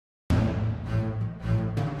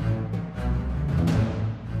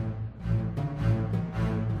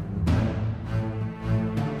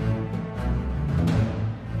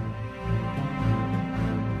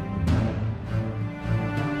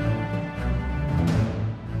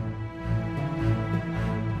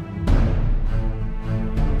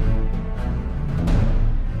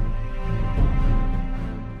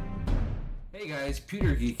guys,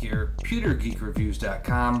 Pewter Geek here,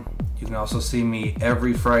 pewtergeekreviews.com. You can also see me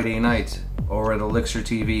every Friday night over at Elixir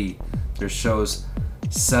TV. There's shows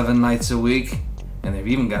 7 nights a week, and they've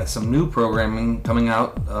even got some new programming coming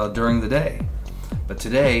out during the day. But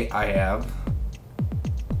today I have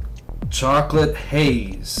Chocolate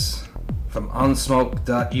Haze from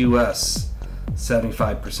unsmoked.us,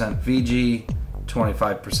 75% VG,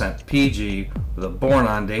 25% PG, with a born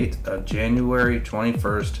on date of January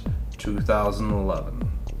 21st,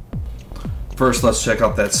 2011. First, let's check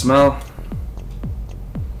out that smell.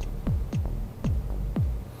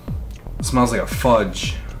 It smells like a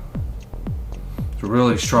fudge. It's a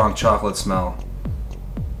really strong chocolate smell.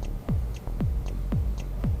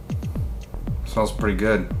 It smells pretty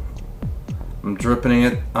good. I'm dripping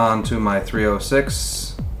it onto my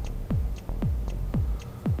 306.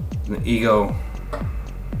 The Ego.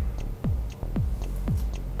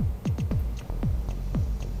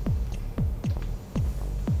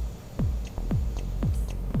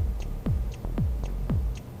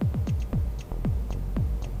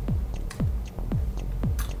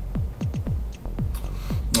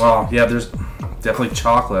 Well, yeah, there's definitely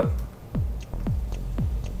chocolate.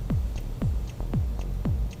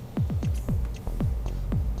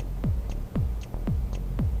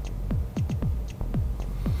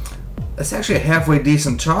 It's actually a halfway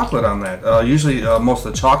decent chocolate on that. Usually, most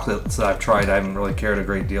of the chocolates that I've tried, I haven't really cared a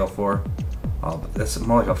great deal for. But that's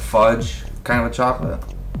more like a fudge kind of a chocolate.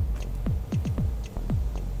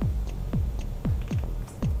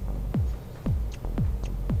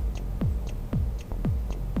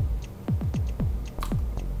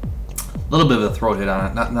 A little bit of a throat hit on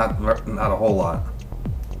it, not a whole lot.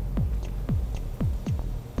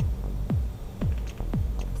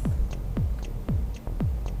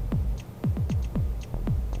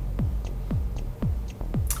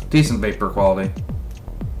 Decent vapor quality.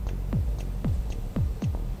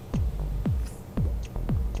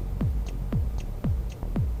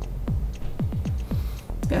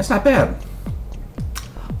 Yeah, it's not bad.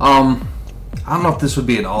 I don't know if this would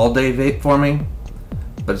be an all-day vape for me,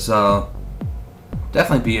 but it's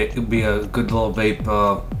definitely be a good little vape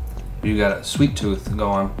if you got a sweet tooth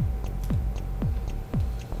going.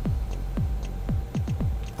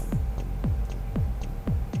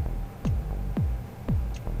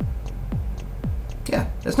 Yeah,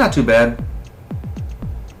 it's not too bad.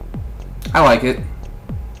 I like it.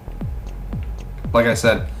 Like I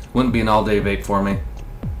said, wouldn't be an all-day vape for me.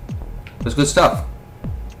 It's good stuff.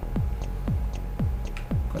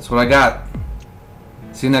 That's what I got.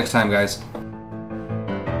 See you next time, guys.